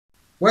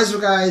What's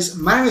up, guys?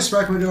 My name is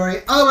Sparky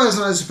Midori, otherwise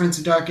known as the Prince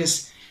of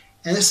Darkus,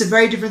 and this is a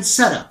very different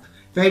setup,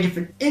 very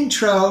different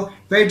intro,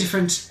 very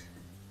different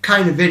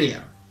kind of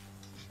video.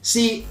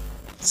 See,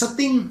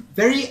 something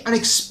very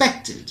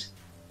unexpected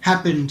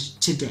happened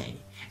today,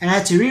 and I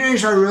had to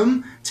rearrange our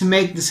room to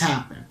make this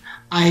happen.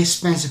 I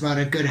spent about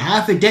a good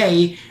half a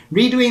day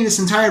redoing this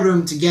entire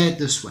room to get it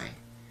this way.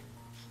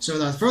 So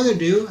without further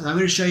ado, I'm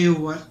going to show you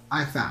what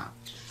I found.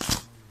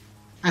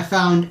 I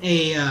found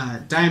a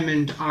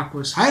Diamond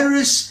Aquos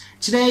Hydraris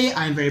today.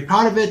 I'm very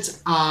proud of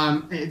it.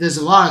 There's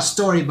a lot of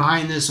story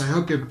behind this, so I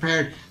hope you're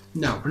prepared.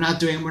 No, we're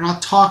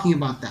not talking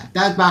about that.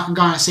 That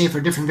Bakugan I saved for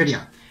a different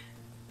video.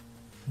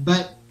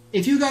 But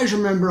if you guys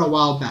remember a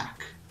while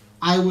back,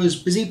 I was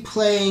busy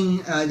playing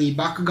the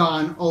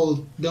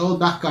old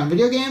Bakugan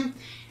video game,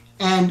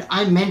 and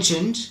I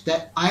mentioned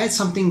that I had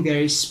something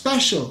very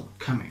special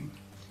coming.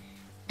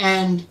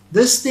 And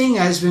this thing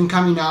has been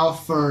coming now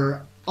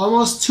for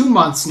almost 2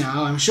 months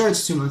now. I'm sure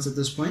it's 2 months at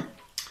this point.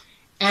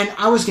 And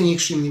I was getting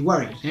extremely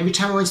worried. And every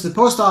time I went to the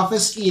post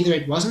office, either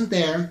it wasn't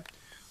there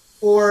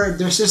or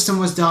their system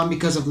was down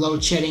because of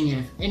load shedding.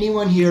 And if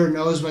anyone here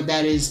knows what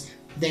that is,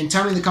 then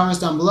tell me in the comments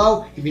down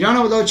below. If you don't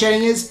know what load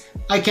shedding is,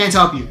 I can't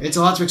help you. It's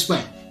a lot to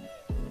explain.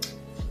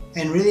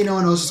 And really no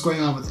one knows what's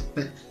going on with it.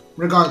 But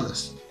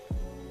regardless,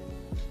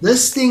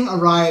 this thing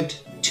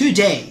arrived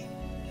today,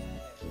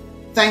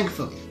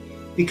 thankfully,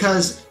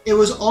 because it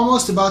was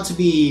almost about to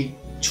be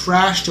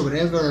trashed or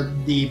whatever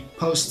the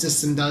post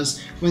system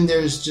does when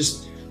there's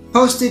just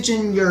postage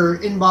in your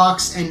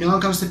inbox and no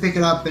one comes to pick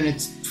it up and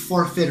it's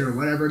forfeit or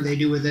whatever they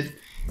do with it.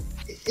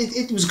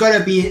 It was going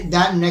to be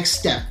that next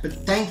step, but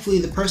thankfully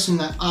the person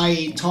that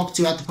I talked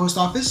to at the post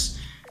office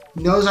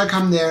knows I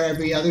come there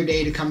every other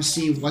day to come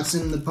see what's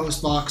in the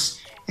post box,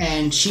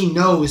 and she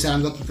knows that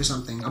I'm looking for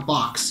something, a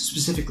box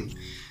specifically.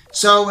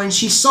 So when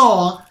she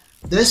saw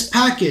this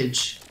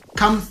package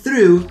come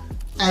through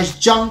as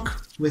junk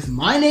with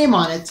my name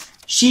on it,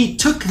 she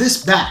took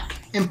this back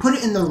and put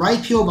it in the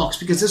right P.O. box,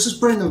 because this was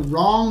put in the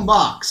wrong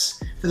box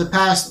for the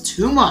past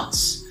 2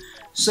 months.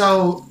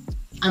 So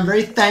I'm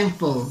very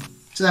thankful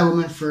to that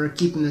woman for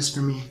keeping this for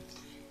me.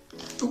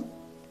 Oh,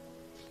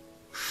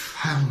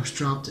 I almost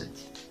dropped it.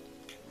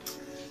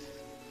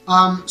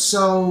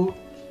 So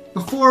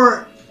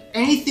before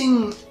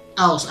anything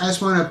else, I just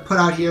want to put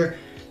out here,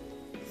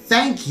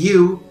 thank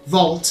you,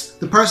 Volt,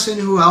 the person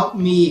who helped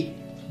me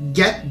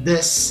get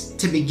this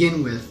to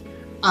begin with.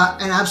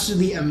 An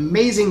absolutely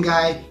amazing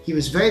guy. He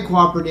was very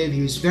cooperative,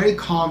 he was very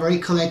calm, very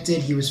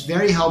collected, he was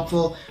very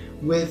helpful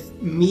with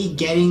me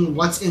getting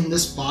what's in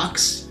this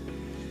box.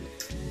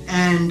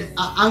 And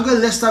I'm going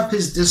to list up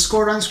his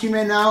Discord on screen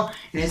right now,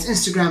 and his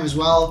Instagram as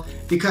well,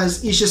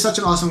 because he's just such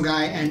an awesome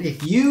guy. And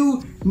if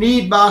you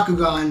need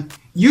Bakugan,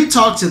 you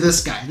talk to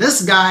this guy.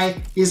 This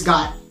guy, he's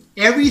got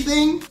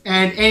everything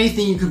and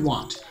anything you could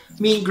want.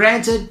 I mean,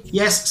 granted,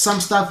 yes, some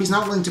stuff he's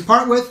not willing to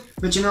part with,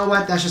 but you know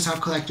what? That's just how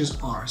collectors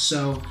are.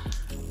 So,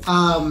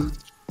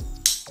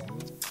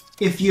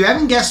 if you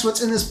haven't guessed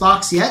what's in this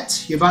box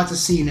yet, you're about to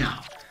see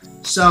now.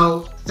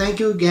 So, thank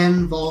you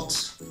again,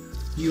 Volt.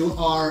 You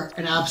are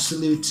an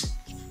absolute,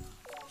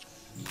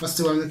 what's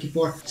the word I'm looking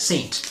for?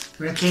 Saint.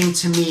 When it came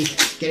to me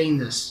getting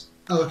this.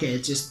 Oh, okay,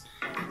 it's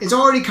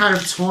already kind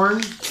of torn.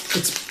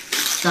 It's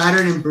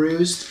battered and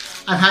bruised.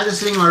 I've had this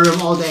sitting in my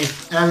room all day,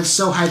 and I've been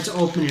so hyped to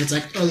open it. It's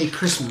like early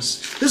Christmas.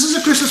 This is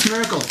a Christmas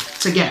miracle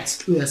to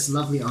get. Ooh, that's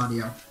lovely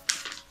audio.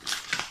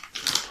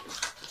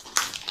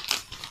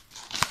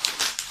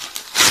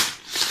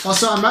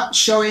 Also, I'm not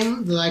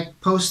showing the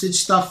postage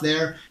stuff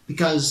there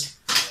because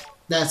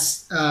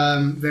that's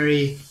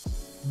very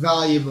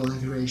valuable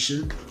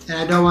information, and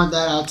I don't want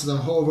that out to the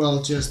whole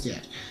world just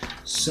yet.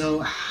 So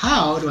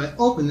how do I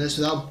open this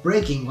without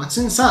breaking what's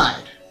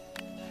inside?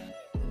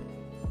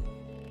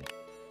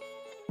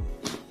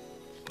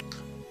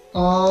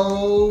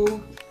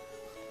 Oh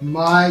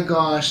my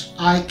gosh,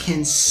 I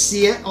can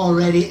see it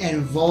already,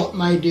 and Volt,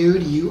 my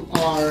dude, you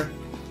are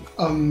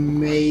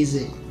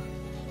amazing.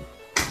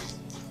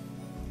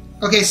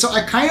 Okay, so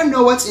I kind of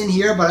know what's in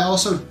here, but I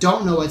also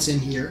don't know what's in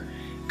here,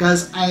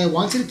 because I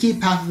wanted to keep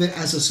half of it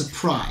as a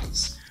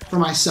surprise for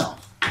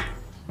myself.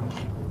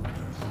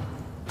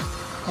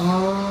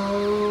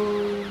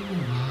 Oh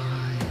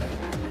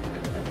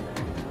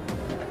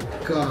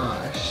my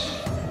gosh.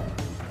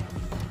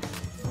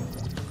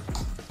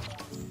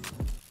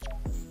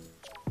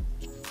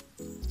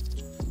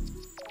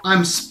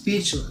 I'm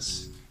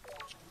speechless.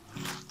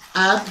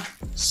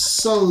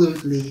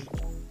 Absolutely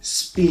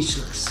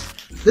speechless.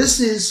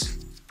 This is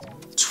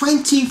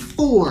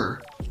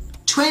 24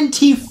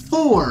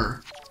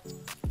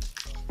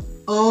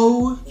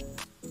 OG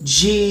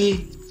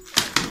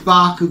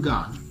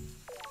Bakugan.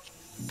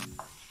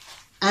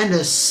 And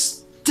a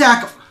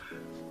stack of...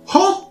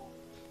 Oh!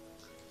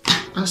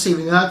 I'm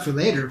saving that for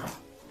later.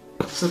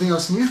 Something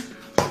else in here?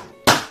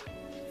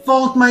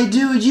 Volt, my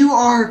dude, you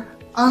are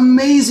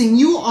amazing.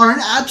 You are an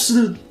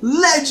absolute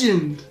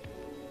legend.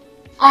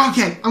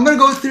 Okay, I'm gonna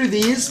go through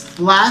these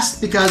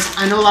last because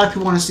I know a lot of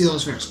people want to see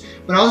those first.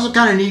 But I also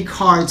kind of need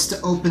cards to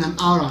open them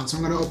out on, so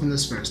I'm gonna open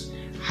this first.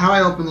 how do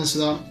I open this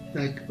without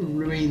like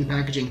ruining the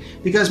packaging?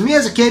 Because me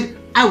as a kid,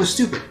 I was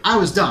stupid. I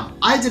was dumb.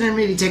 I didn't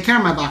really take care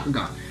of my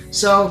Bakugan.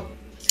 So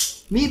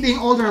me being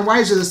older and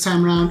wiser this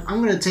time around, I'm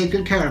gonna take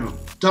good care of them.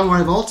 Don't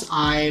worry, Volt.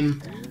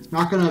 I'm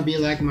not gonna be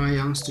like my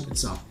young stupid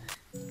self.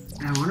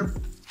 And I want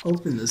to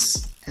open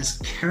this as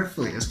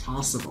carefully as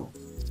possible.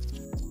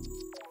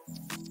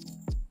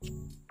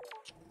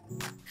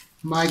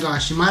 My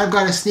gosh, you might have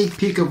got a sneak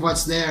peek of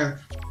what's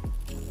there.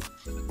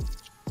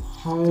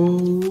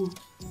 Holy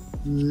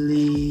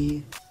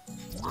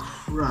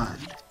crud.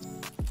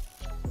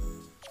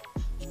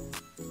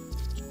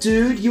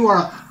 Dude, you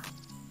are...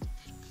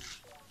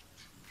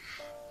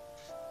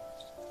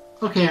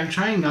 Okay, I'm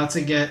trying not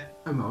to get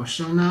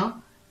emotional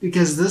now,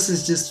 because this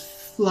is just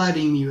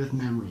flooding me with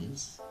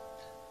memories.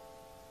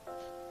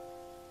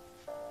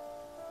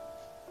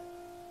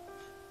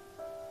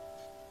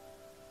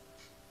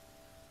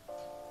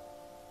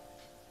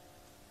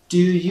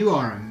 Dude, you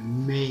are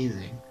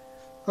amazing.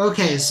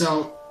 Okay,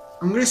 so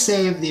I'm going to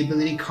save the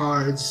ability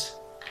cards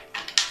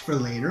for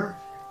later.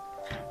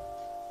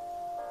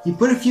 You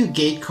put a few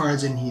gate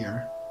cards in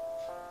here.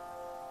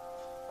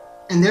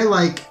 And they're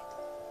like...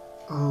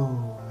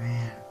 Oh,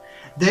 man.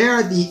 They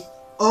are the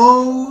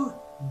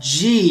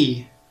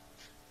OG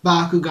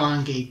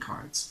Bakugan gate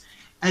cards.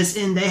 As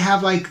in, they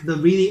have like the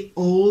really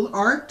old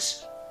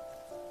art.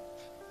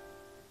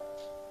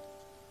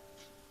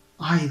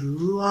 I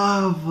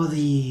love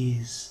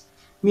these.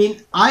 I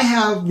mean, I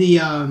have the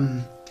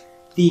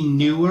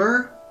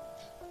newer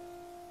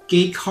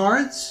gate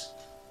cards.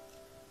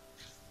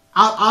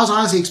 I was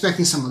honestly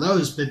expecting some of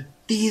those, but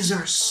these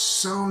are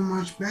so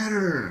much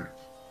better.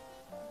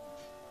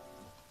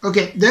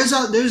 Okay, there's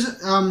how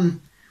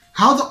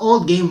the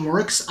old game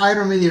works. I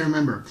don't really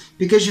remember,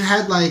 because you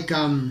had like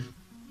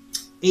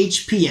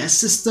HPS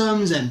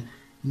systems and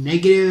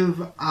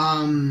negative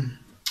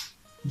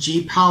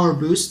G power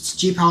boosts.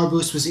 G power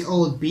boost was the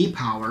old B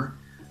power.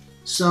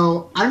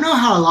 So I don't know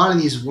how a lot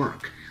of these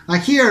work.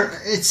 Like here,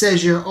 it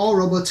says your all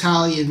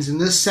Robotalions in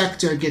this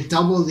sector get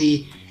double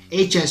the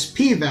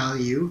HSP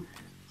value.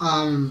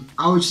 I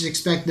would just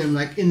expect them,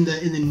 like in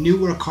the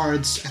newer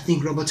cards, I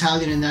think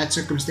Robotalion in that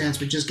circumstance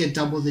would just get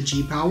double the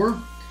G power.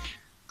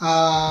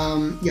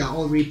 Yeah,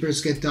 all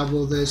Reapers get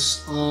double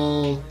this,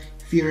 all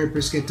Fear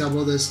Reapers get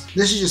double this.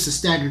 This is just a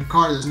standard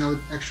card, there's no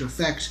extra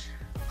effect.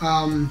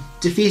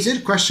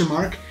 Defeated, question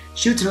mark,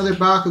 shoot another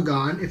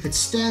Bakugan. If it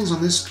stands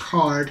on this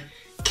card,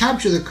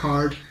 capture the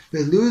card,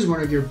 but lose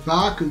one of your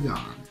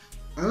Bakugan.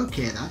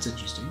 Okay, that's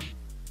interesting.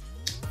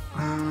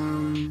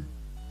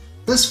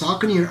 This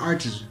Falconeer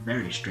art is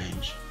very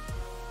strange.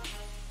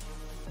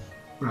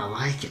 But I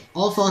like it.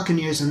 All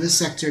Falconeers in this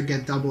sector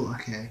get double,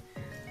 okay.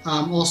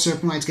 All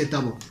Serpentites get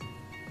double.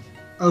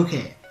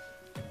 Okay.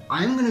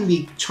 I'm gonna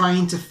be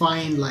trying to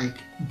find like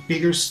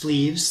bigger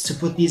sleeves to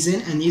put these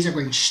in, and these are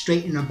going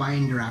straight in a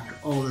binder after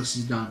all this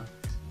is done.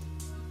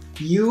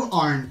 You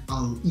are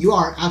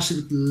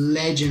absolute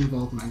legend,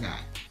 Volt, my guy.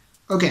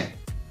 Okay,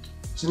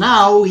 so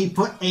now he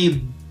put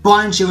a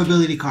bunch of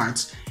ability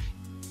cards,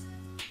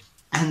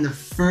 and the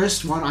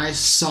first one I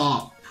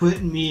saw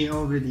put me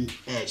over the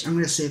edge. I'm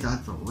gonna save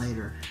that for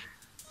later.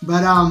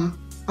 But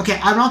okay,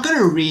 I'm not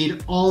gonna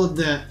read all of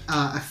the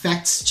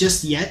effects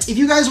just yet. If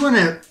you guys want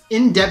an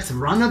in-depth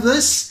run of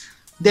this,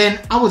 then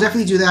I will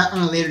definitely do that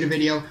on a later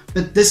video.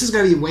 But this is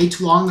gonna be way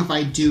too long if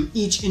I do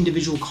each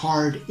individual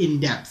card in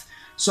depth.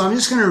 So I'm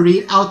just going to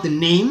read out the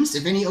names.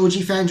 If any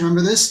OG fans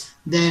remember this,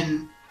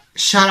 then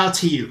shout out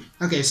to you.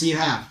 Okay, so you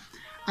have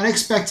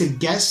Unexpected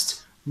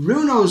Guest,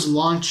 Runo's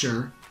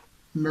Launcher,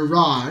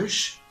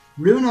 Mirage,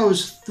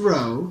 Runo's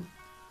Throw,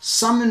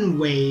 Summon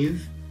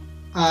Wave,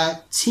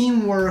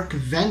 Teamwork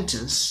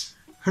Ventus,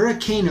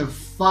 Hurricane of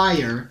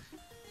Fire,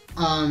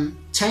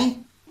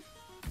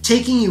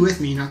 Taking You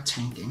With Me, not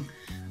tanking,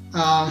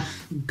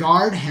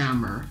 Guard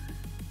Hammer,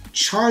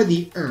 Char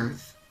the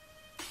Earth,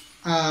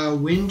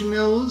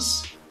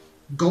 Windmills,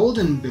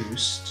 Golden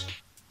Boost,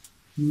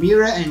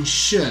 Mira and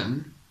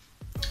Shun,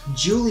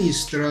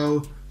 Julie's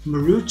Throw,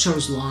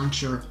 Marucho's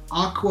Launcher,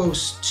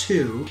 Aquos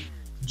 2,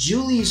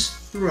 Julie's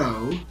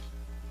Throw,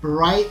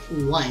 Bright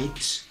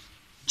Light,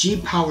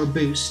 G-Power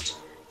Boost,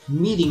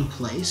 Meeting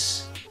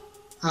Place,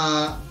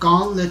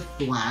 Gauntlet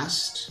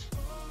Blast,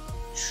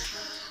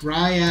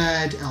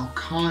 Triad El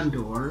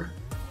Condor,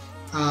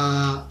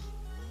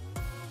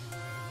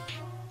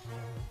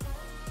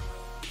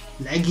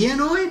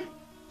 Legionoid?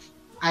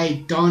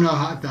 I don't know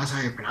if that's how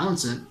you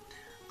pronounce it.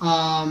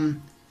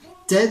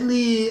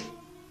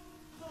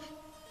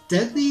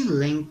 Deadly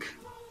Link,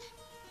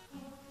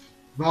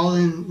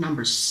 volume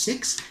number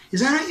 6? Is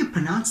that how you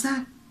pronounce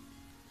that?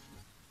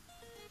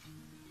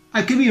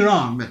 I could be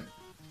wrong, but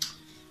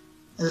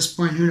at this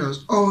point, who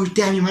knows? Oh,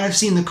 damn, you might have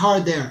seen the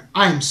card there.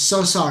 I am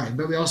so sorry.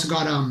 But we also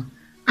got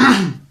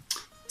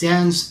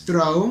Dan's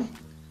Throw,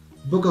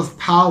 Book of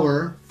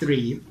Power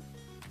 3,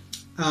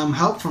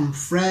 Help from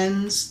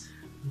Friends,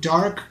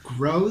 Dark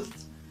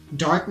Growth,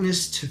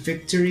 Darkness to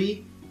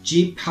Victory,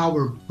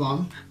 G-Power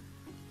Bump,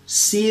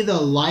 See the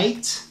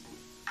Light,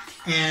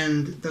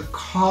 and the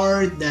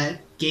card that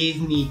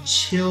gave me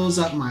chills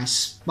up my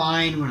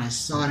spine when I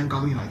saw it and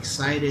got me all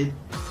excited.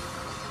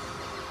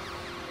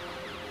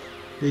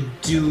 The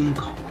Doom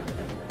card.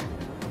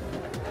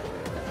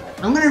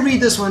 I'm gonna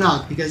read this one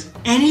out because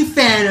any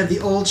fan of the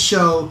old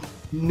show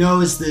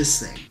knows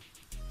this thing.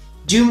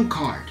 Doom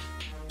card.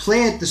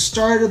 Play at the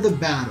start of the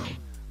battle.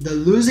 The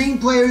losing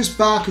player's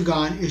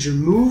Bakugan is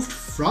removed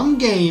from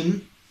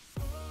the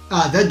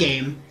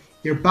game.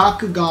 Your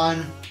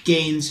Bakugan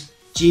gains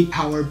G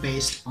power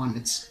based on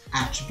its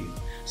attribute.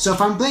 So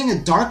if I'm playing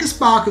a Darkest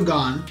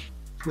Bakugan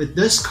with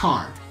this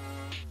card,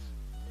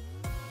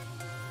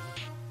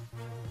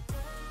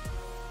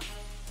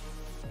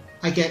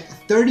 I get a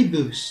 30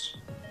 boost.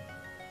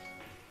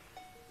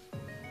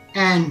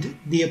 And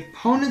the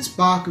opponent's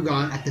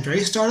Bakugan at the very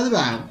start of the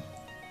battle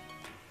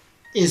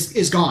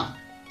is gone.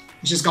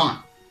 It's just gone.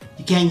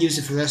 You can't use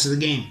it for the rest of the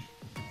game.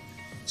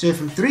 So you're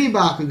from 3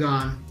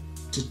 Bakugan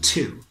to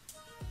 2.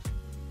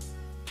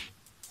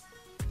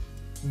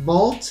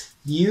 Bolt,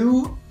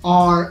 you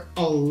are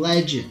a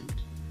legend.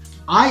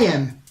 I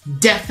am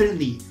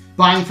definitely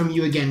buying from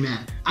you again,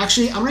 man.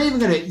 Actually, I'm not even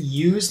going to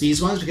use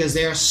these ones because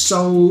they are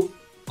so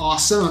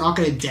awesome. I'm not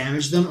going to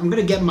damage them. I'm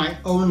going to get my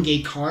own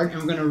gate card and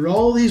I'm going to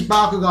roll these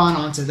Bakugan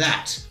onto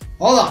that.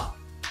 Hold on.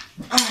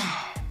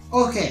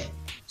 Okay,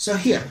 so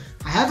here.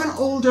 I have an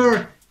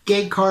older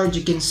gate card.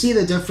 You can see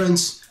the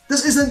difference.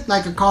 This isn't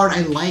like a card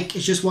I like.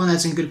 It's just one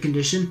that's in good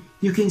condition.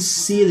 You can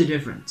see the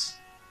difference.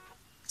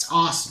 It's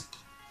awesome.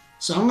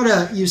 So I'm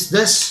going to use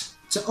this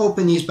to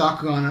open these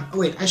Bakugan. Oh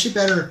wait, I should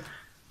better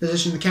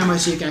position the camera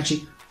so you can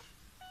actually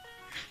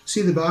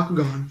see the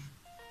Bakugan.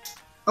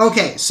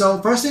 Okay,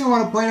 so first thing I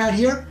want to point out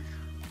here,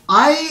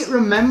 I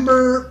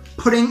remember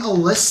putting a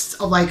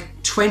list of like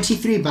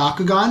 23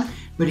 Bakugan,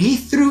 but he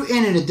threw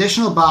in an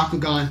additional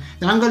Bakugan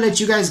that I'm going to let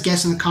you guys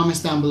guess in the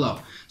comments down below.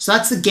 So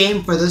that's the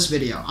game for this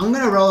video. I'm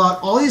going to roll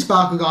out all these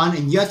Bakugan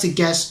and you have to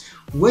guess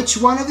which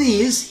one of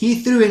these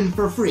he threw in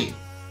for free.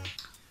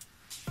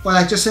 Well,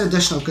 I just said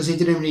additional because he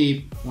didn't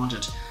really want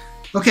it.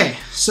 Okay,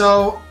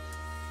 so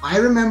I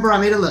remember I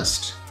made a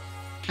list.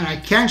 And I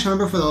can't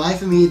remember for the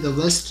life of me the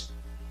list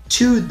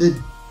to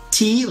the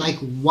T, like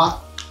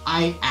what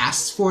I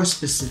asked for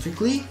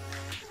specifically.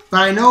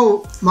 But I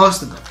know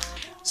most of them.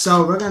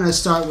 So we're going to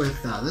start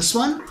with this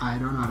one. I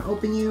don't know how to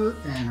open you,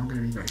 and I'm going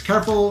to be very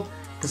careful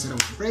because I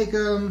don't want to break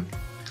them.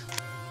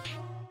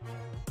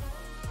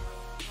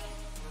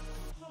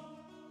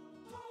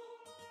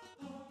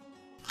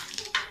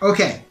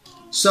 Okay,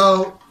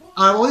 so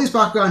out of all these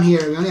Bakugan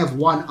here, we only have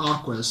one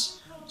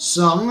Aquas.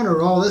 So I'm going to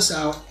roll this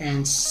out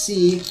and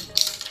see.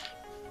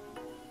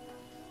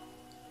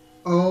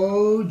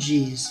 Oh,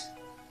 jeez.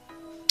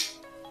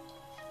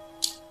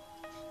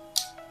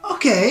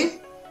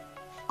 Okay.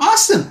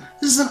 Awesome.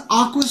 This is an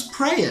Aquas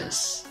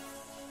Preyas.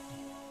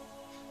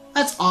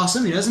 That's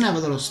awesome. He doesn't have a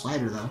little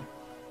slider, though.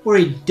 Or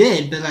he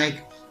did, but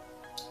like...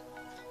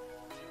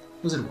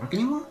 Does it work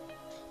anymore?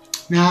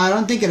 No, I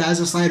don't think it has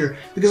a slider.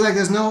 Because like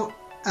there's no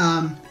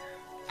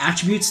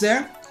attributes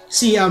there.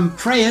 See,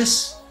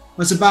 Preyas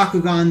was a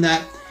Bakugan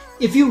that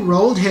if you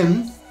rolled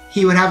him,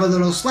 he would have a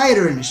little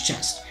slider in his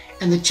chest.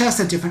 And the chest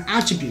had different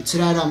attributes.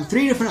 It had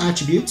 3 different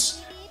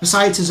attributes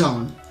besides his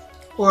own.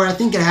 Or I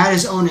think it had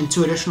his own and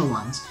 2 additional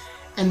ones.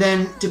 And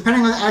then,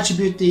 depending on the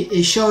attribute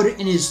it showed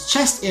in his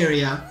chest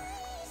area,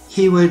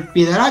 he would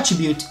be that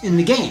attribute in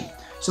the game.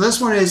 So this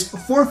one is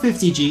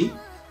 450G.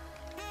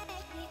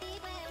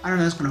 I don't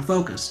know if it's going to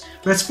focus.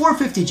 But it's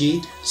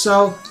 450G,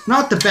 so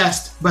not the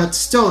best, but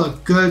still a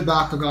good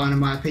Bakugan in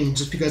my opinion,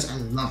 just because I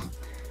love him.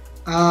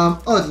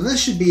 Oh, then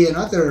this should be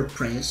another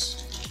Preyas.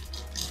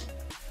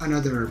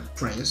 Another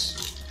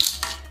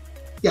Preyas.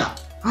 Yeah.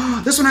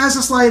 This one has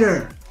a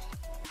slider.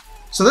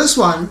 So this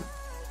one,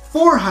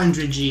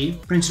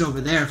 400G, printed over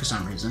there for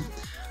some reason.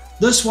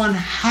 This one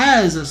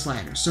has a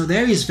slider. So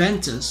there is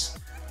Ventus.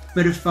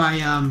 But if I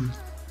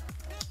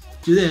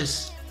do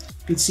this,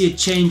 you can see it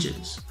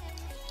changes.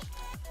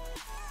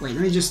 Wait,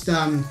 let me just,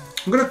 I'm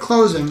going to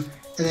close him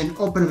and then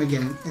open him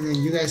again. And then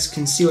you guys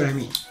can see what I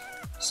mean.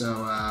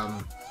 So,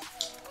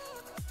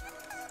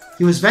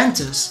 he was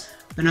Ventus.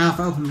 But now if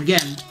I open him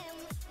again,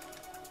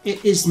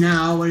 it is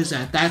now, what is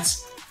that?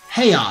 That's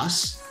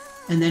Chaos.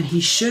 And then he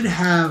should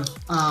have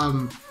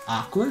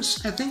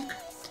Aquas, I think.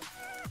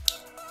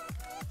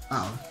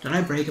 Oh, did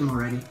I break him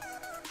already?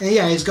 And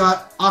yeah, he's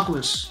got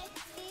Aquas.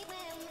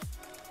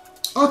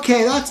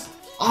 Okay, that's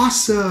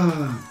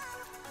awesome.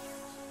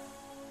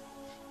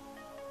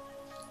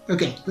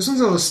 Okay, this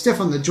one's a little stiff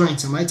on the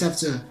joints. I might have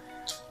to,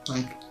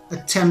 like,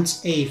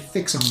 attempt a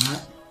fix on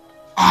that.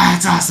 Oh,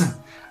 that's awesome.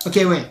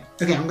 Okay, wait.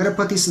 Okay, I'm gonna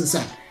put these to the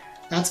side.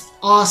 That's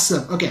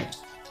awesome. Okay,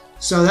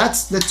 so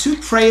that's the 2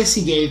 Preyas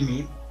he gave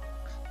me.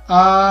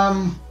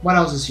 What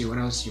else is here? What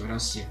else is here? What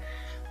else is here?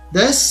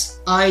 This,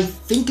 I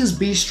think, is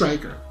B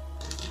Striker.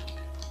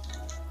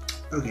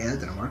 Okay, that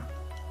didn't work.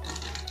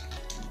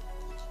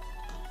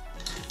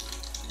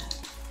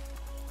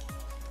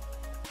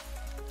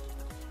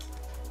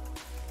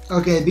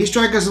 Okay, B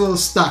Striker's a little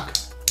stuck.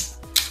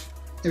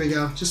 There we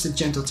go, just a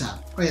gentle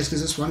tap. Oh yes,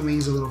 because this one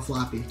wing's a little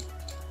floppy.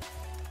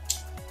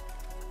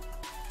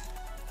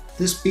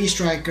 this B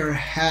Striker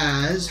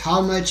has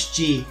how much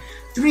G?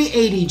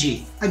 380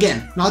 G.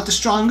 Again, not the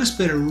strongest,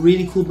 but a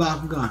really cool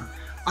Bakugan.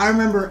 I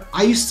remember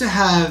I used to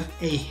have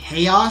a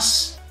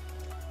Chaos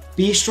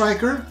B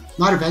Striker,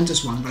 not a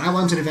Ventus one, but I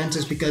wanted a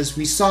Ventus because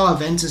we saw a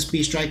Ventus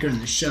B Striker in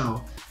the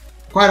show.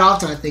 Quite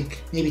often, I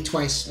think, maybe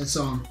twice I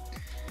saw him.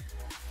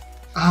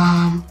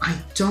 I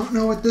don't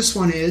know what this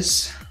one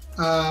is.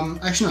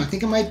 Actually, no, I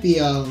think it might be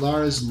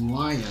Lars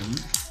Lion.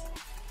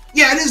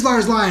 Yeah, it is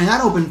Lars Lion.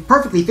 That opened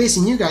perfectly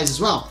facing you guys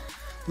as well.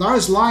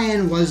 Lars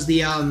Lion was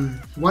the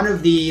one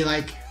of the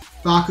like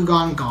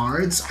Bakugan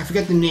guards. I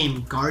forget the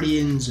name,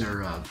 Guardians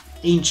or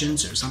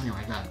Ancients or something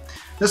like that.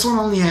 This one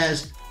only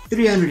has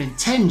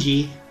 310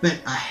 G, but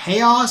a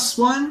Chaos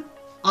one,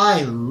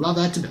 I love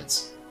that to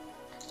bits.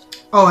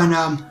 Oh, and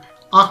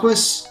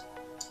Aquas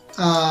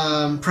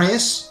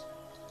Preus,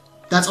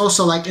 that's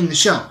also like in the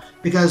show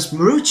because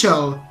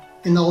Marucho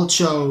in the old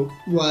show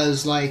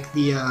was like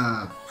the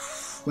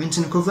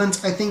Winton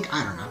equivalent, I think.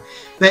 I don't know,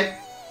 but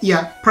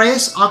yeah,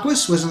 Preus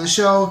Aquas was in the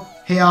show.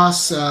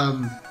 Chaos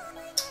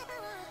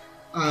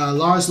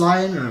Lars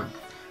Lion, or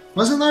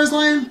was it Lars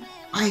Lion?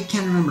 I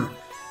can't remember.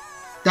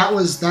 That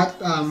was that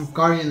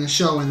Guardian in the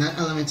show, and that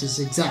element is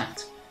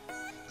exact.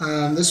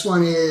 This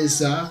one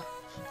is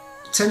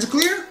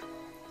Tentaclear?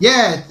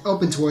 Yeah,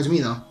 open towards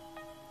me though.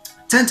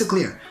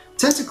 Tentaclear.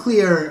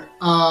 Tentaclear,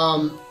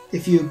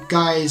 if you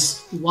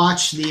guys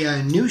watch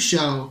the new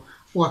show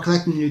or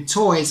collecting new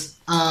toys,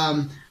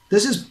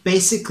 this is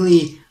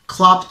basically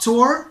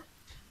Kloptor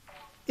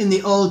in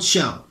the old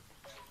show.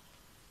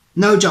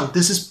 No joke,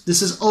 this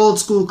is old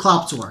school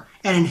Kloptor.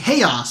 And in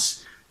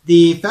Chaos,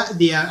 the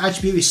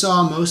attribute we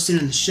saw most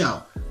in the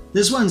show.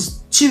 This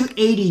one's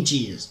 280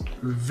 Gs,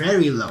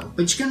 very low,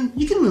 but you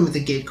can win with a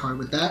gate card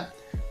with that.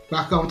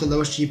 Bakugan with the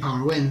lowest G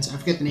power wins. I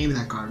forget the name of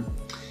that card.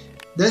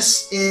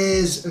 This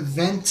is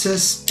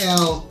Ventus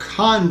El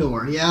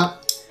Condor. Yeah,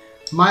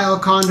 my El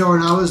Condor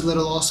when I was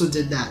little also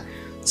did that.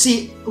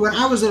 See, when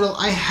I was little,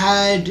 I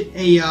had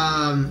a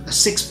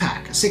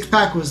 6-pack. A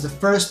 6-pack was the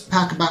first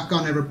pack of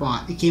Bakugan I ever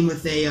bought. It came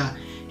with a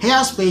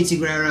Chaos Blade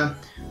Tigrera,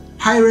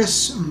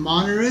 Pyrus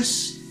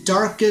Monorus,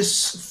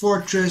 Darkus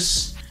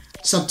Fortress,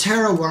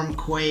 Subterra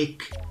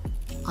Wormquake,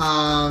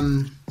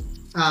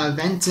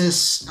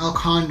 Ventus El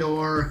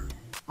Condor.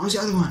 What was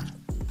the other one?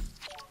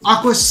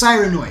 Aqua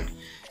Cyranoid.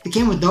 It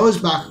came with those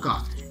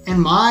Bakugan.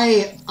 And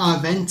my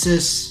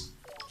Ventus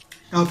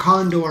El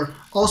Condor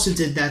also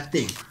did that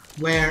thing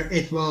where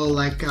it will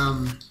like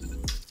come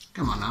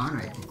on now,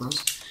 alright, get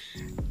close.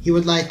 He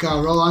would like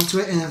roll onto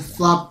it and then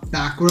flop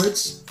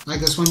backwards like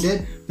this one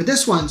did. But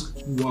this one's,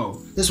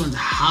 whoa, this one's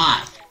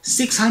high.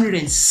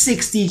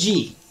 660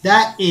 G.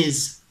 That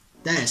is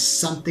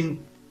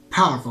something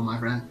powerful, my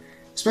friend.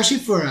 Especially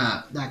for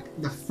like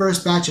the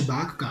first batch of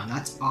Bakugan.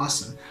 That's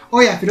awesome.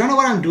 Oh yeah, if you don't know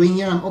what I'm doing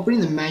here, I'm opening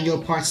the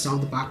manual parts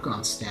of the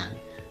Bakugan stand.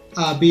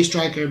 B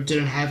Striker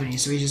didn't have any,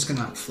 so he's just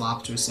gonna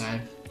flop to his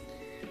side.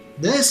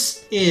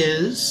 This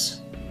is...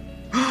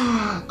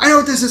 I know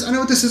what this is, I know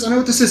what this is, I know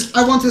what this is.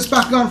 I want this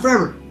Bakugan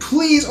forever.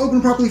 Please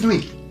open properly for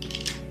me.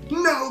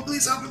 No,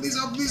 please open, please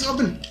open, please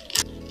open.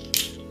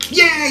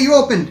 Yeah, you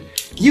opened.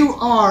 You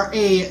are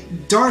a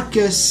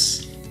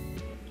Darkus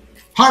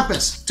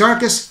Harpus.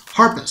 Darkus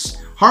Harpus.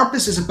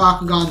 Harpus is a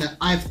Bakugan that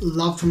I've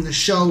loved from the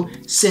show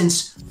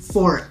since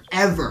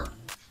forever.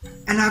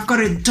 And I've got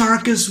a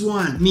Darkus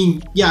one. I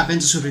mean, yeah,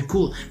 Ventus would have been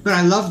cool, but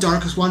I love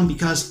Darkus one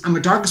because I'm a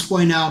Darkus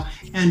boy now,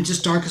 and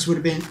just Darkus would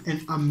have been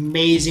an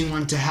amazing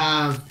one to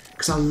have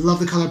because I love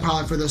the color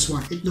palette for this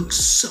one. It looks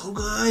so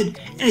good,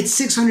 and it's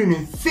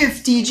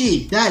 650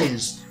 G. That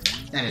is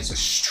a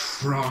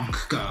strong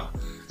go.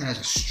 That is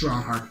a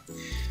strong heart.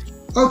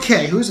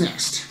 Okay, who's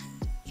next?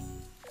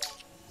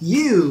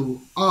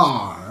 You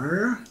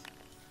are...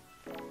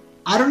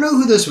 I don't know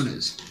who this one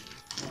is.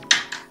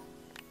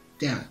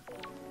 Damn it.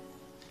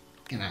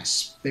 Can I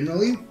spin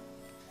roll you?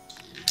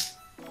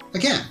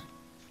 Again.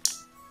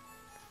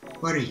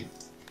 What are you?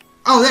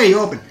 Oh, there you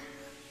open.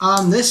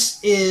 This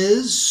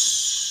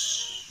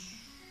is...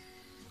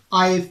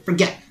 I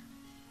forget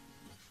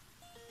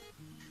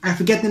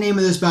the name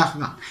of this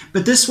Bakugan.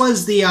 But this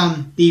was the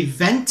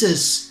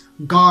Ventus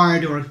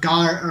guard or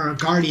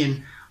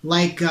guardian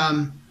like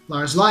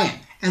Lars Lion.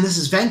 And this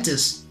is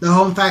Ventus, the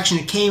home faction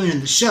that came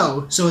in the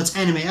show, so it's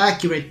anime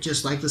accurate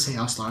just like this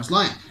Chaos Lars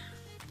Lion.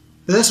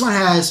 But this one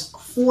has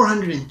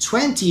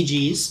 420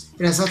 Gs.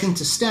 It has nothing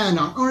to stand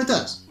on. Oh, it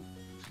does.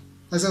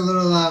 It has a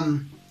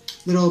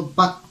little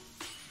butt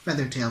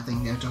feather tail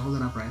thing there to hold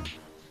it upright.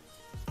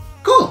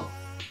 Cool.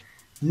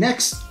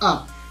 Next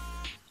up,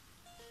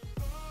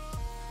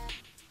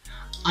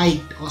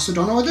 I also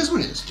don't know what this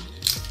one is.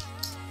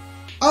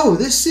 Oh,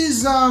 this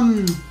is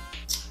oh,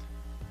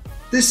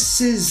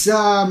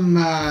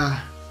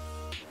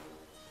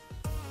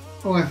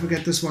 I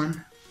forget this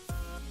one.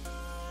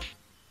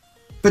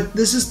 But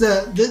this is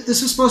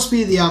this is supposed to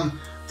be the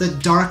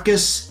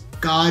Darkus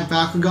God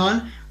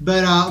Bakugan,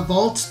 but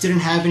Vault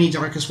didn't have any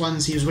Darkus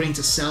ones he was willing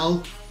to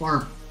sell,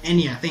 or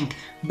any, I think.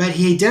 But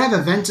he did have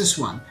a Ventus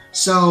one,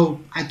 so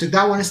I took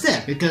that one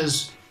instead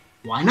because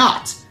why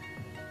not?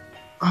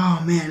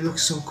 Oh man, it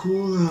looks so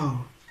cool though.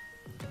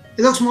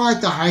 It looks more like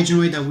the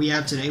Hydroid that we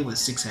have today with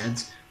 6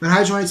 heads, but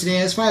Hydroid today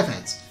has 5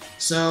 heads.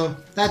 So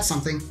that's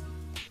something.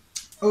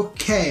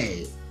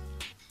 Okay.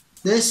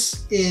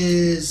 This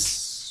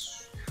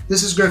is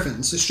Griffin.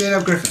 This is straight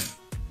up Griffin.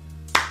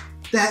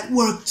 That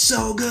worked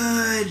so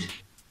good.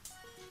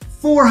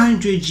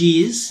 400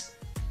 Gs.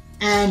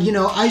 And you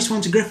know, I just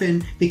went to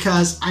Griffin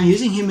because I'm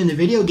using him in the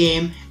video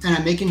game and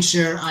I'm making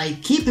sure I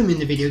keep him in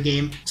the video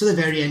game to the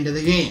very end of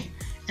the game.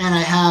 And I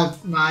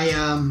have my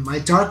my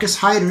Darkus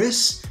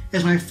Hydrus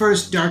as my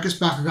first Darkus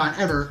Bakugan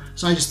ever,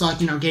 so I just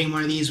thought, you know, getting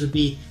one of these would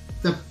be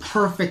the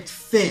perfect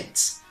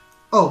fit.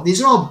 Oh,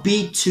 these are all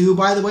B2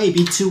 by the way.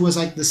 B2 was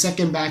like the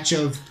second batch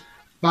of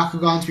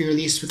Bakugan to be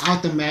released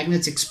without the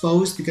magnets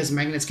exposed because the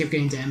magnets kept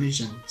getting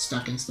damaged and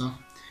stuck and stuff.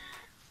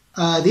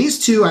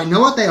 These two, I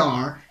know what they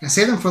are, and I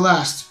save them for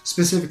last,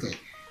 specifically.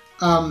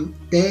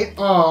 They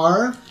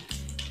are...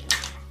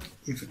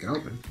 If it can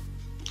open.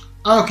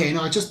 Okay,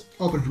 no, just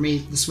open for me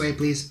this way,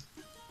 please.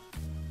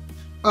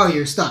 Oh,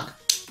 you're stuck.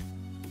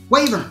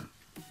 Wyvern.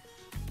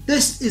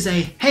 This is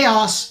a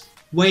Chaos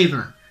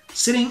Wyvern,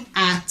 sitting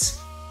at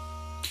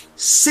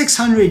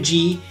 600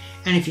 G,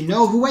 and if you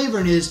know who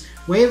Wyvern is,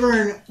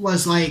 Wyvern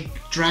was like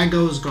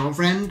Drago's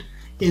girlfriend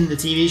in the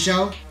TV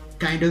show,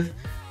 kind of.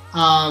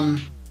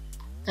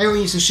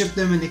 Everyone used to ship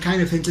them and they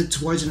kind of hinted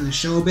towards it in the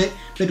show a bit,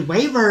 but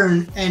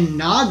Wyvern and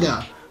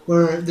Naga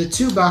were the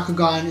two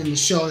Bakugan in the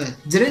show that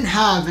didn't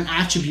have an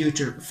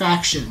attributor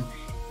faction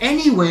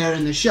anywhere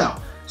in the show.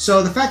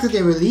 So the fact that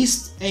they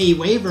released a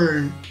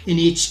Wyvern in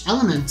each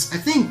element, I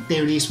think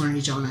they released one in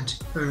each element,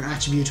 or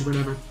attribute or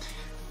whatever,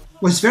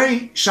 was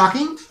very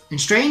shocking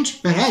and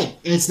strange, but hey,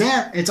 it's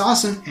there, it's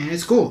awesome, and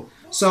it's cool.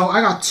 So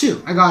I got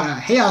two. I got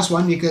a Chaos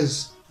one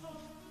because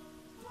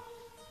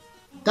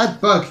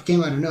that bug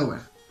came out of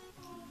nowhere.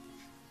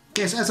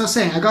 Okay, so as I was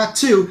saying, I got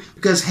two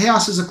because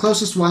Chaos is the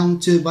closest one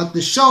to what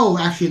the show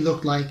actually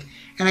looked like.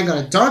 And I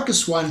got a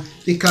Darkus one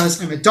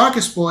because I'm a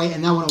Darkus boy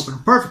and that one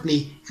opened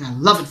perfectly. And I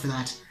love it for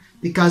that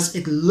because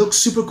it looks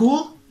super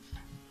cool.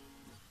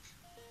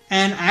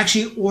 And I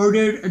actually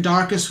ordered a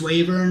Darkus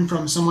Wyvern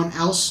from someone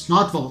else,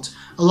 not Volt,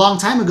 a long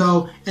time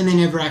ago. And they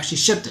never actually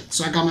shipped it.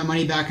 So I got my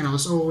money back and I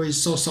was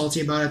always so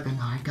salty about it. But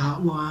now I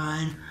got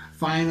one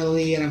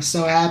finally and I'm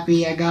so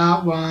happy I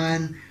got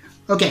one.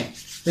 Okay.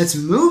 Let's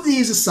move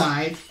these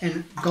aside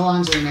and go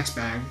on to the next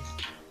bag.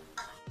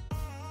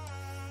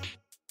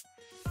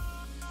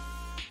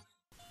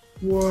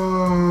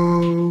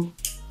 Whoa.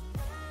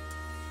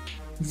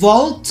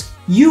 Volt,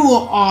 you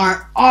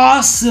are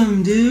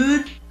awesome,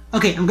 dude.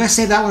 Okay, I'm gonna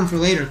save that one for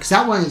later because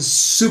that one is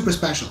super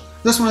special.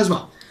 This one as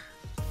well.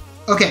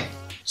 Okay,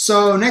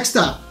 so next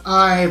up,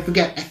 I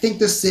forget, I think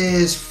this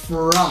is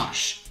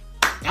Frosh.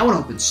 That one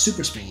opens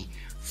super springy.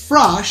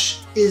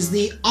 Frosh is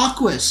the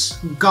Aquas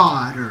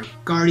god, or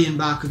guardian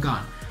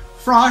Bakugan.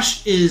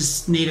 Frosh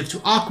is native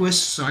to Aquas,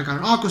 so I got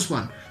an Aquas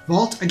one.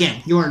 Volt,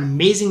 again, you're an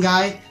amazing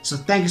guy, so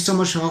thank you so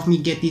much for helping me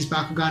get these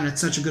Bakugan at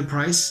such a good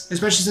price,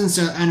 especially since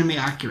they're anime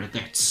accurate.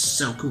 They're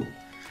so cool.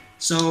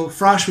 So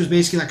Frosh was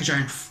basically like a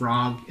giant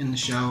frog in the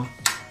show.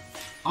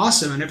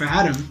 Awesome, I never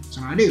had him,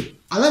 so now I do.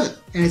 I love it,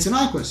 and it's an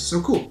Aquas,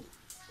 so cool.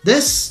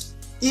 This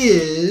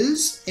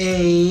is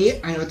a...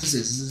 I know what this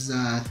is. This is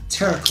a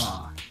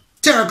Terraclaw.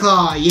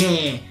 Terraclaw,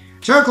 yeah!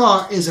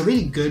 Terraclaw is a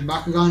really good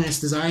Bakugan in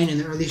its design in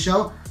the early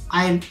show.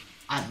 You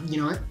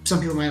know what, some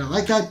people might not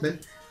like that,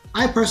 but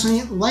I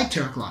personally like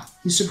Terraclaw.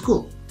 He's super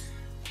cool.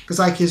 Because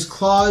like his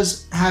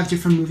claws have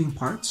different moving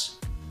parts.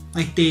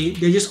 Like they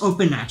just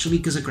open naturally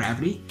because of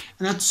gravity,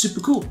 and that's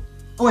super cool.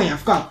 Oh wait, I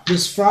forgot.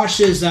 This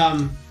Frosh is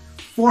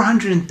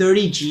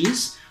 430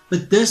 Gs,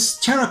 but this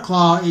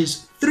Terraclaw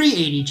is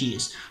 380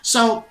 Gs.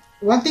 So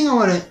one thing I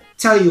want to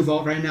tell you,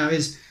 Volt, right now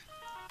is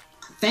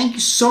thank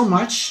you so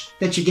much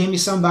that you gave me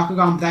some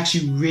Bakugan with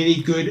actually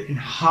really good and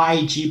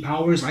high G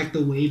powers, like the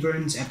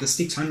Wyverns at the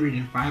 600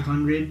 and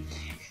 500,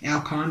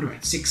 and Alcondor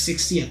at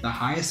 660 at the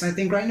highest, I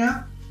think, right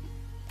now.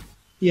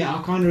 Yeah,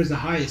 Alcondor is the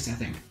highest, I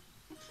think.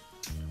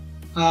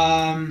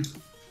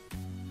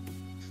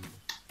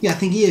 Yeah, I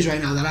think he is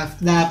right now that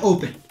I've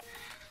opened.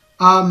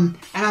 And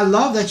I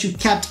love that you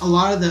kept a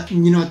lot of the,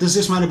 you know, this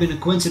just might have been a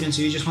coincidence,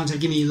 or you just wanted to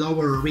give me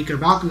lower or weaker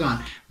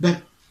Bakugan,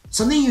 but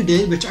something you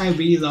did, which I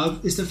really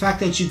love, is the fact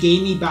that you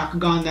gave me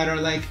Bakugan that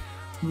are like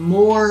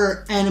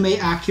more anime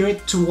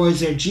accurate towards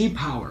their G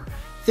power.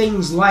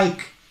 Things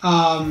like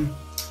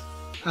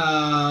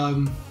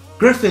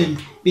Griffin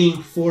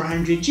being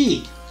 400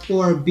 G,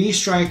 or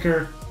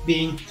B-Striker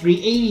being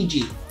 380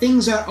 G.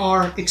 Things that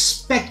are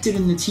expected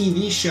in the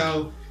TV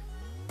show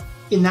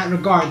in that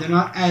regard. They're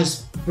not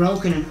as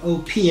broken and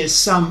OP as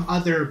some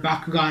other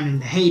Bakugan in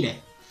the heyday.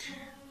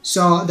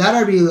 So that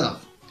I really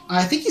love.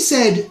 I think you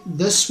said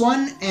this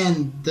one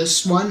and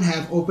this one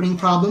have opening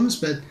problems,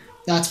 but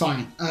that's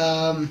fine.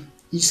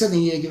 You said they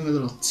need to give him a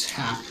little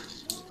tap.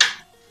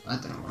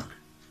 That didn't work.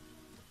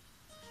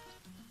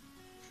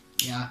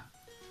 Yeah,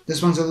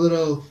 this one's a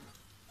little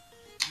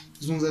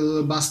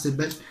busted,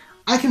 but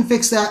I can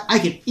fix that. I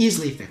can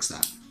easily fix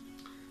that.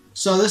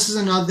 So this is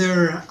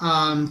another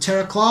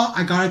Terra Claw.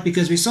 I got it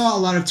because we saw a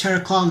lot of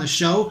Terra Claw on the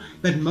show,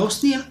 but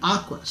mostly in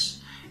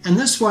Aquas. And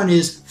this one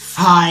is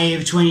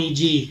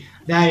 520G.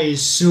 That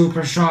is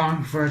super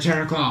strong for a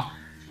Terra Claw.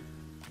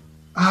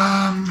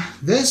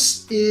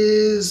 This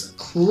is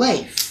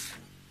Clafe.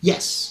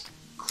 Yes,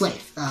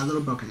 Clafe. A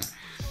little broken there.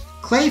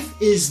 Clafe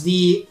is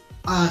the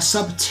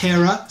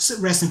Sub-Terra.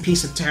 Rest in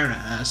peace,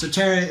 Sub-Terra. So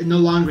Terra no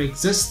longer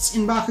exists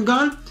in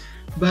Bakugan,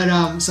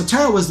 but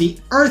Sub-Terra was the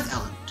Earth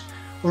element,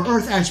 or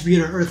Earth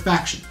attribute, or Earth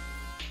faction.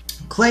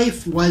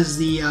 Clafe was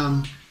the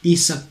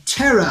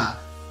Sub-Terra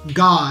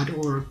god,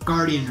 or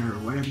guardian, or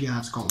whatever you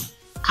have to call him.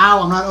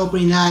 Ow, I'm not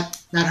opening that.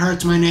 That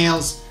hurts my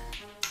nails.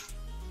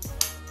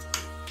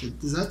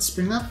 Does that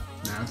spring up?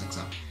 No, I don't think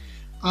so.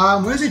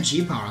 Where's the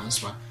G power on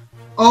this one?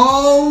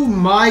 Oh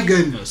my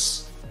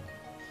goodness.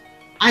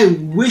 I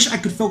wish I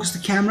could focus the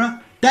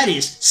camera. That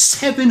is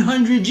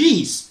 700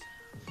 Gs.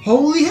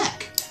 Holy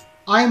heck.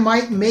 I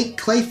might make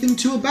Clafe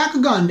into a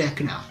Bakugan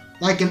deck now.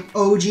 Like an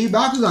OG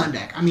Bakugan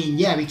deck. I mean,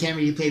 yeah, we can't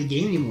really play the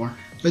game anymore,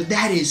 but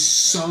that is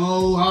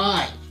so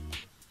high.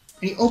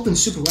 And he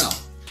opens super well.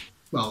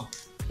 Well,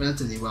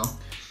 relatively well.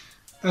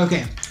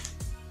 Okay.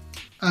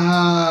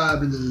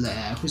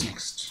 Who's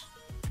next?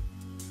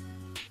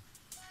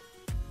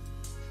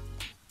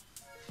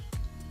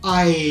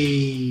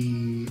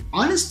 I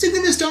honest to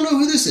goodness don't know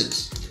who this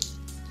is.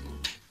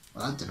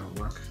 Well, that didn't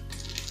work.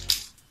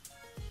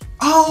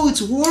 Oh,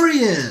 it's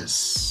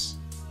Warriors.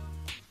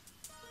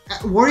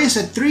 Warriors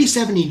at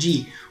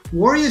 370G.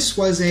 Warriors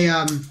was a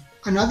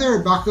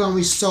another Bakugan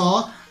we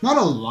saw. Not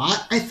a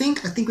lot, I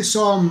think. I think we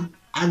saw him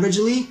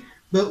averagely,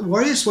 but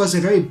Warriors was a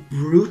very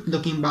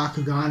brute-looking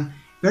Bakugan.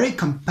 Very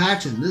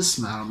compact in this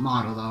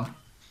model, though.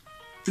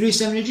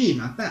 370G,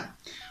 not bad.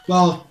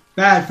 Well,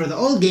 bad for the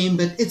old game,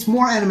 but it's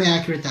more anime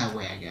accurate that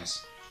way, I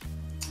guess.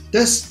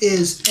 This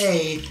is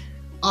a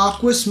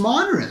Aquas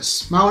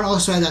Monoris. My one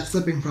also had that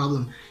flipping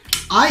problem.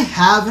 I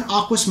have an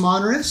Aquas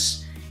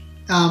Monoris.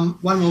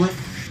 One moment.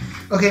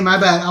 Okay, my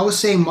bad. I was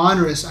saying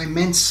Monoris. I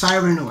meant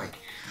Cyranoid.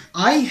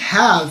 I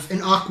have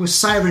an Aquas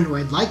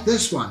Cyranoid like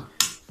this one,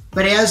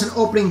 but it has an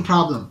opening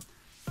problem.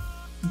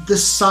 The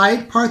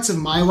side parts of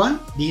my one,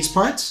 these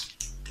parts,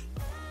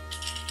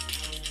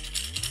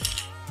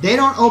 they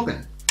don't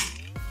open.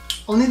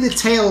 Only the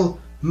tail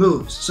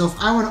moves. So if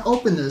I want to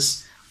open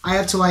this, I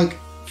have to like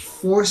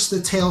force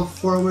the tail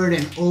forward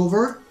and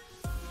over.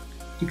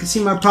 You can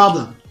see my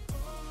problem.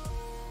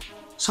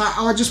 So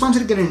I just wanted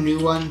to get a new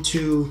one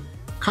to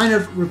kind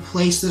of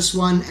replace this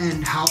one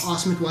and how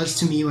awesome it was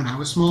to me when I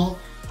was small.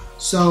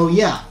 So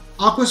yeah,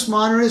 Aquas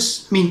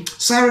Monoris,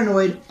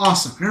 Cyranoid,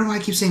 awesome. I don't know why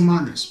I keep saying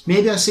Monoris.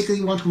 Maybe I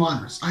secretly want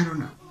Monoris. I don't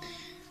know.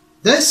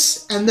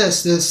 This and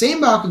this, the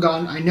same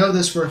Bakugan, I know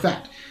this for a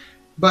fact.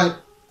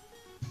 But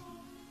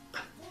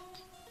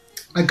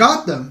I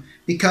got them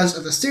because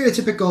of the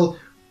stereotypical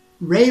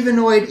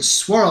Ravenoid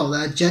swirl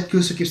that Jet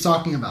Kuso keeps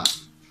talking about.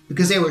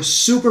 Because they were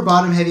super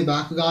bottom heavy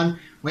Bakugan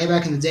way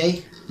back in the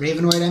day,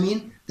 Ravenoid I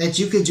mean, that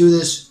you could do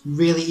this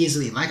really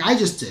easily, like I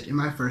just did in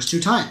my first 2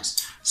 times.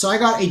 So I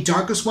got a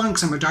Darkus one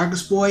because I'm a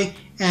Darkus boy,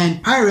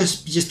 and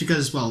Pyrus just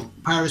because, well,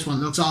 Pyrus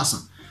one looks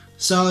awesome.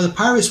 So the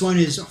Pyrus one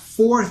is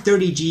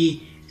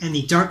 430G, and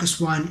the Darkus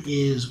one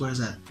is, what is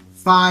that,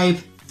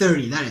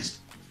 530. That is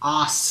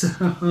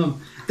awesome.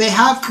 They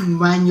have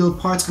manual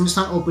parts, I'm just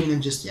not opening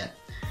them just yet.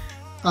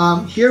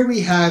 Here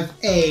we have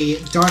a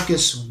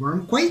Darkus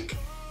Wormquake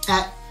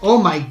at, oh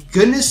my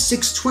goodness,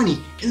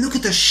 620. And look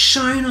at the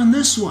shine on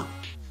this one.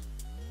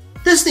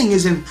 This thing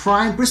is in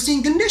prime,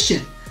 pristine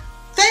condition.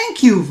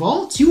 Thank you,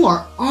 Volt. You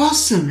are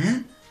awesome,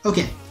 man.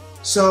 Okay,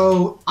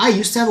 so I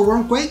used to have a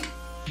Wormquake,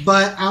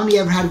 but I only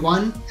ever had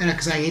one, and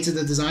because I hated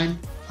the design.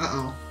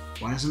 Uh-oh,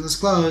 why doesn't this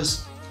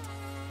close?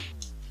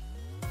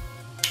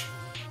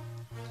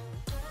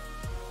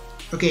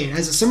 Okay, it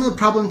has a similar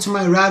problem to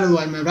my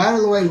Rattleoid. My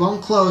Rattleoid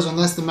won't close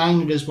unless the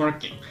magnet is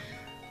working.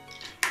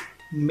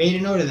 Made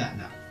a note of that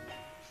now.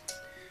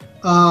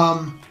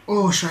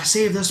 Oh, should I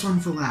save this one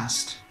for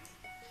last?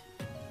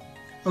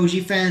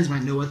 OG fans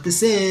might know what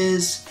this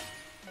is.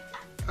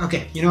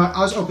 Okay, you know what?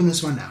 I'll just open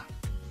this one now.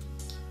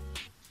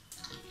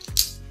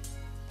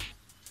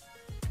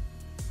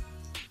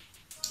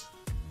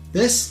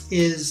 This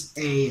is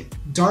a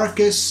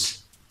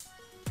Darkus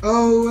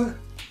OG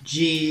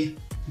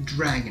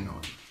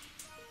Dragonoid.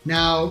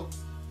 Now,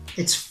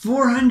 it's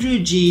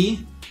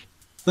 400G,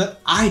 but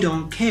I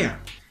don't care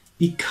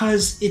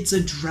because it's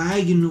a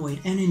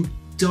Dragonoid and in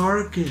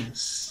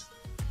Darkus.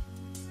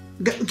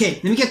 Okay,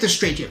 let me get this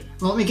straight here.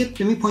 Well, let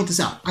me point this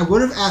out. I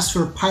would have asked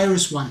for a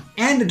Pyrus one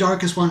and a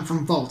Darkus one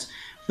from Volt,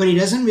 but he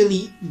doesn't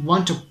really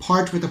want to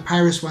part with the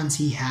Pyrus ones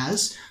he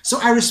has. So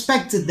I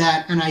respected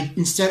that, and I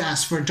instead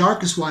asked for a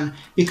Darkus one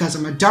because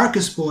I'm a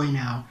Darkus boy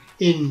now,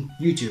 in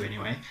YouTube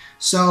anyway.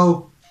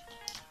 So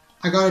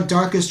I got a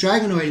Darkus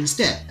Dragonoid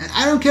instead. And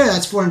I don't care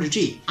that's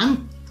 400G.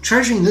 I'm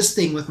treasuring this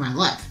thing with my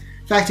life.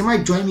 In fact, he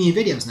might join me in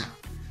videos now.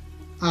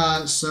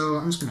 So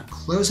I'm just going to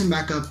close him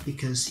back up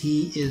because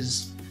he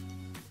is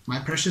my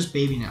precious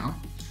baby now.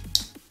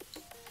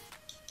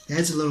 The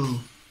head's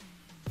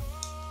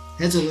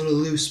Head's a little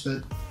loose,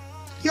 but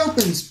he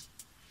opens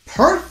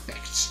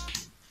perfect.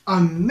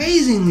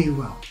 Amazingly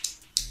well.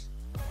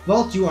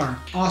 Vault, you are an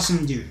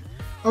awesome dude.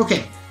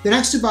 Okay, the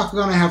next two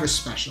Bakugan I have are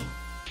special.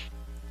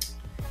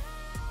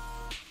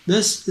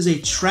 This is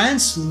a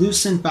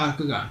translucent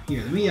Bakugan.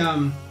 Here, let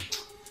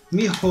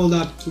me hold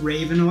up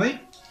Ravenoid,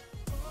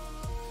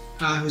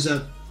 who's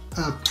a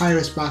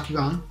RAREST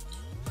Bakugan,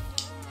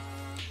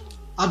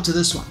 up to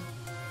this one.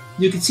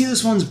 You can see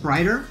this one's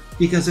brighter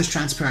because there's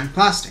transparent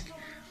plastic,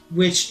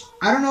 which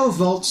I don't know if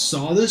Vault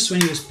saw this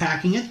when he was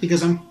packing it,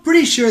 because I'm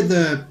pretty sure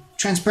the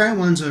transparent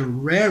ones are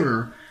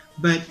rarer,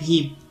 but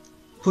he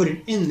put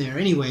it in there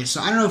anyway,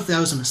 so I don't know if that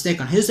was a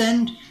mistake on his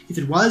end. If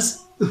it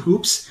was,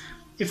 oops.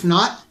 If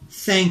not,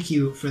 thank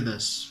you for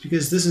this,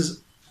 because this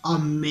is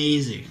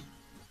amazing.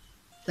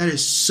 That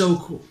is so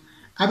cool.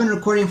 I've been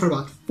recording for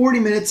about 40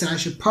 minutes and I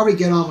should probably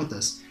get on with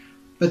this.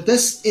 But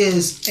this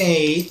is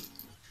a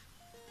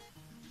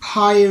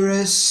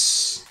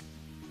Pyrus...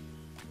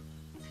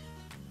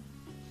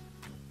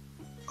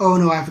 Oh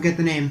no, I forget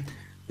the name.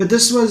 But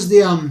this was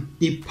the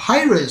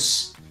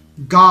Pyrus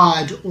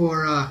God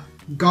or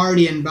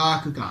Guardian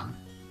Bakugan.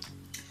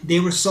 They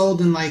were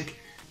sold in like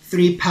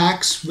 3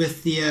 packs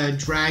with the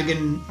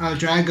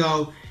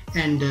Drago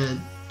and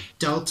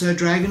Delta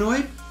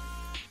Dragonoid.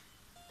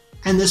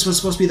 And this was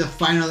supposed to be the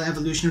final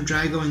evolution of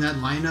Drago in that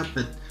lineup,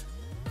 but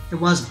it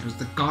wasn't. It was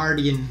the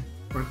Guardian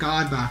or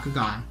God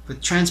Bakugan.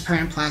 With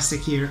transparent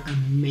plastic here,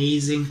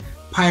 amazing.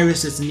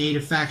 Pyrus, its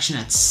native faction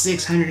at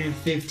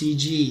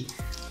 650G.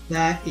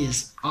 That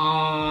is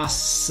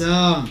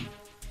awesome.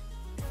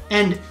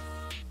 And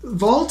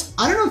Vault,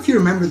 I don't know if you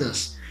remember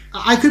this.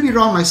 I could be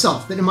wrong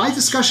myself, but in my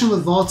discussion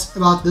with Vault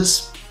about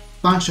this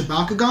bunch of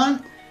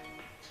Bakugan,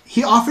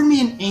 he offered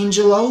me an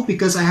Angelo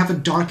because I have a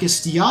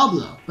Darkus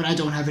Diablo, but I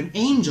don't have an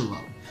Angelo.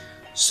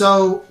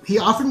 So he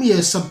offered me a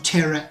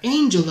Subterra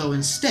Angelo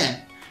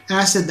instead, and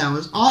I said that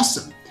was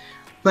awesome.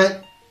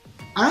 But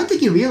I don't think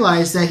he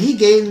realized that he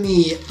gave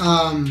me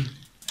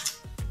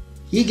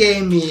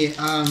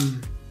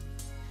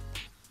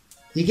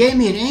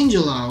an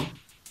Angelo,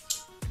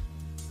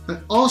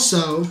 but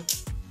also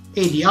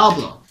a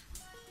Diablo.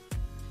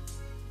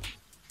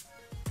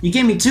 You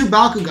gave me 2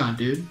 Bakugan,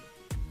 dude.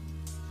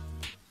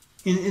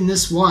 In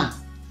this one.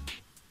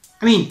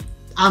 I mean,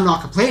 I'm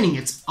not complaining,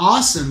 it's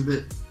awesome,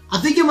 but I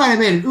think you might have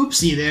made an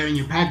oopsie there in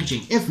your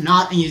packaging. If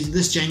not, and you did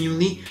this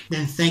genuinely,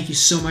 then thank you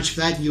so much for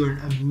that. You're an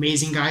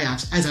amazing guy,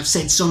 as I've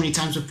said so many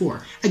times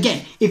before.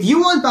 Again, if you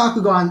want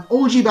Bakugan,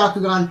 OG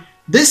Bakugan,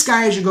 this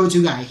guy is your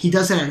go-to guy. He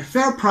does it at a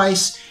fair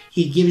price.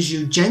 He gives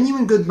you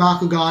genuine good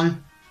Bakugan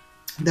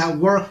that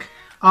work.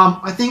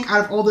 I think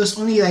out of all this,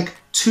 only like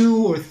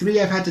 2 or 3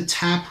 I've had to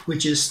tap,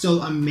 which is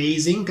still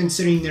amazing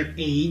considering their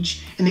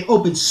age, and they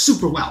open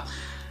super well.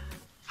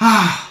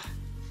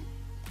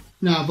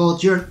 Now,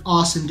 Vault, you're an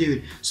awesome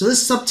dude. So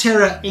this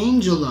Subterra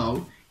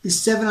Angelo is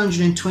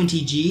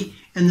 720G,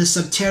 and the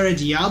Subterra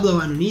Diablo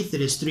underneath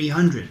it is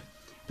 300.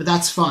 But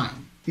that's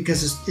fine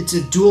because it's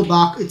a dual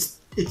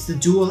it's the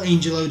dual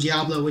Angelo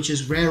Diablo, which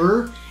is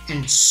rarer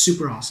and it's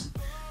super awesome.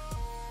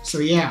 So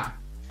yeah.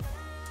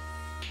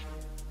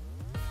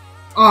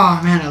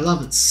 Oh man, I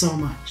love it so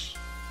much.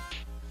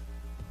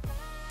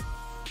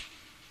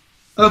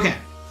 Okay,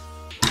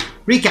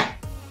 recap.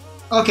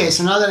 Okay,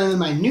 so now that I'm in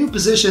my new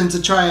position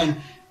to try and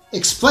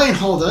explain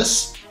all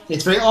this,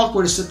 it's very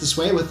awkward to sit this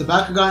way with the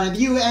Bakugan of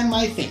you and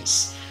my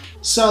face.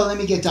 So let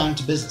me get down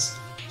to business.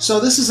 So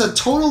this is a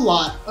total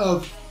lot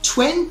of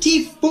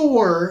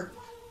 24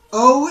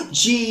 OG,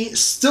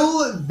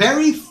 still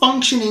very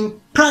functioning,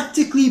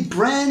 practically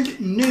brand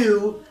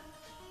new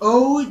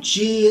OG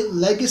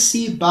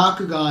Legacy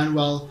Bakugan.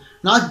 Well,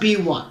 not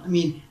B1. I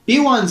mean,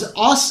 B1's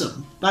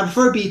awesome, but I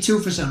prefer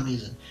B2 for some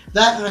reason.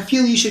 That, and I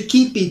feel you should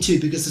keep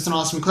B2 because it's an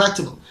awesome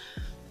collectible.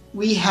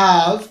 We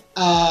have,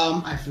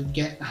 I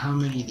forget how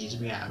many of these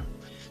we have.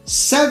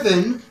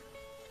 7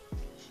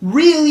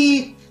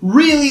 really,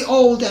 really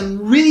old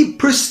and really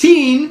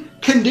pristine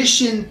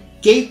condition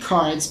gate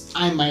cards,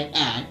 I might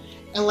add.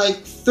 And like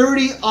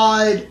 30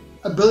 odd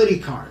ability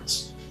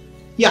cards.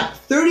 Yeah,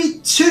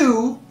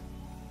 32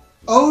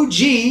 OG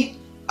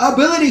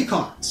ability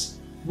cards.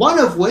 One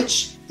of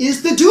which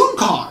is the Doom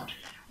card,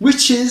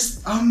 which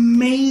is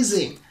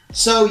amazing.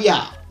 So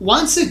yeah,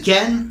 once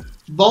again,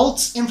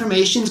 Vault's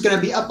information is going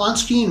to be up on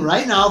screen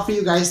right now for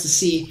you guys to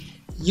see.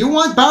 You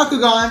want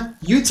Bakugan,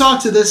 you talk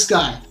to this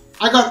guy.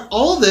 I got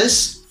all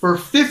this for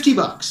 50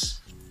 bucks.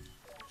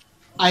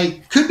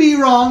 I could be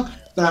wrong,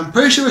 but I'm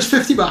pretty sure it's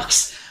 50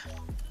 bucks.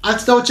 I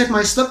have to double check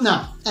my slip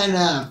now.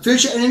 And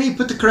future enemy,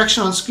 put the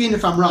correction on screen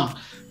if I'm wrong.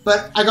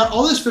 But I got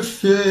all this for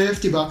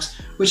 50 bucks,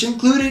 which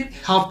included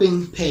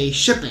helping pay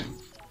shipping,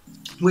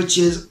 which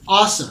is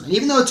awesome. And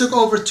even though it took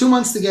over 2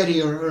 months to get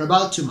here, or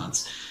about 2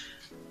 months,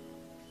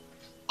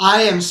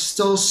 I am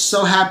still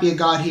so happy it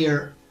got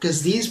here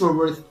because these were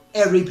worth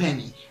every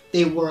penny.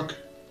 They work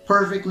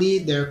perfectly.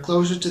 They're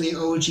closer to the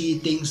OG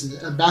things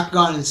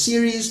Bakugan in the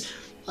series.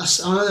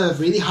 Some of them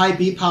have really high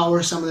B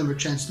power. Some of them are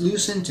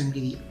translucent and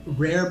really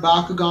rare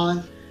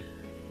Bakugan.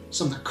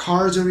 Some of the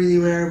cards are really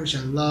rare, which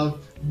I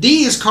love.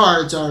 These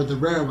cards are the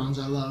rare ones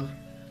I love.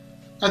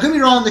 I could be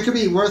wrong. They could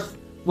be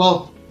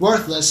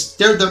worthless.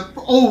 They're the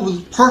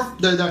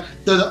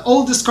they're the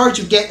oldest cards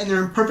you get, and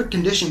they're in perfect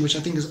condition, which I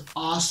think is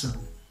awesome.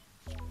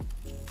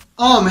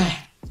 Oh man,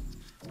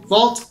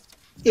 Vault,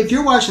 if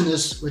you're watching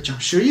this, which I'm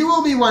sure you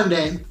will be one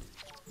day,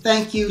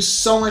 thank you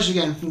so much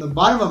again from the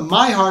bottom of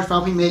my heart for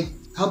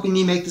helping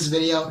me make this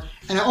video.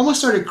 And I almost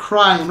started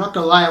crying, I'm not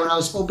gonna lie, when I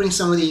was opening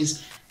some of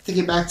these,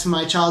 thinking back to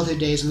my childhood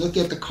days and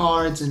looking at the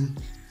cards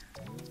and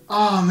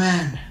oh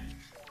man.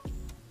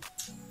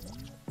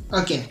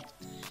 Okay,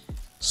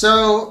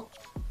 so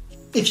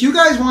if you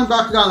guys want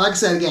Bakugan, like I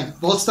said again,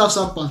 Vault stuff's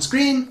up on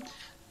screen.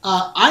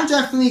 I'm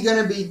definitely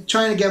gonna be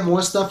trying to get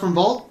more stuff from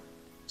Vault.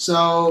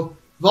 So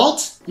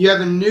Vault, you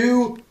have a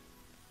new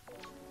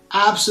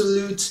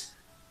absolute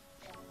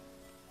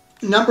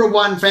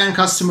 #1 fan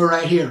customer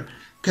right here,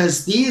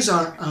 because these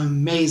are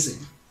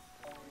amazing.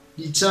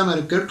 You sell them at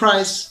a good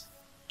price,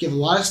 give a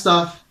lot of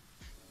stuff,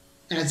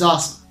 and it's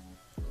awesome.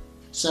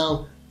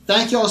 So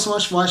thank you all so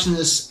much for watching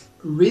this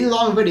really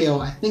long video.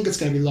 I think it's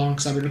going to be long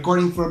because I've been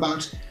recording for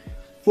about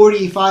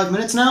 45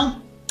 minutes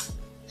now,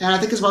 and I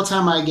think it's about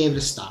time I gave it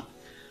a stop.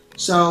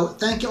 So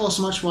thank you all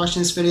so much for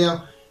watching this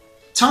video.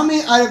 Tell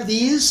me out of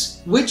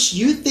these, which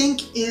you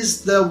think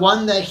is the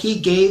one that he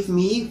gave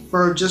me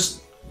for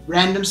just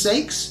random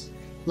sakes?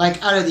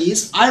 Like out of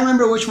these, I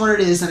remember which one it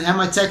is, and I have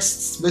my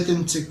texts with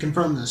him to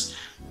confirm this.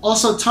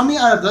 Also, tell me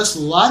out of this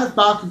lot of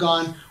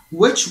Bakugan,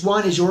 which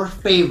one is your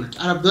favorite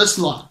out of this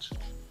lot?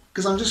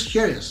 Because I'm just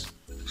curious.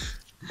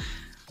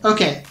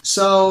 Okay,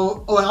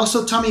 so, oh, and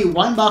also tell me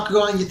one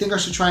Bakugan you think I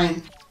should try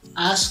and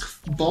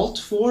ask Vault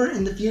for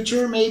in the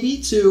future,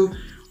 maybe, to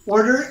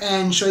order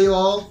and show you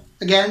all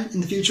again in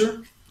the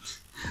future.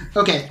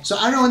 Okay, so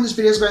I don't know when this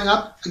video is going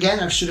up. Again,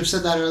 I should have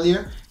said that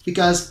earlier,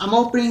 because I'm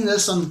opening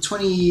this on the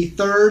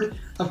 23rd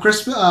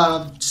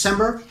of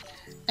December,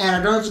 and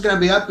I don't know if it's going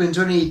to be up in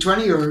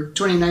 2020 or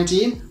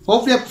 2019.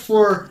 Hopefully up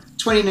before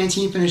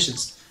 2019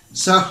 finishes.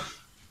 So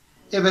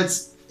if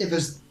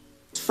it's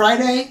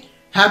Friday,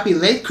 happy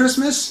late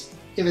Christmas.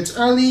 If it's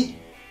early,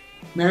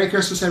 Merry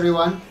Christmas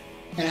everyone,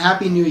 and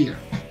Happy New Year.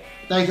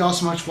 Thank you all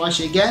so much for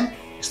watching again.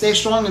 Stay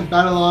strong and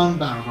battle on,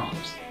 Battle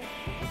Brawlers.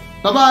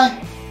 Bye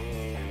bye.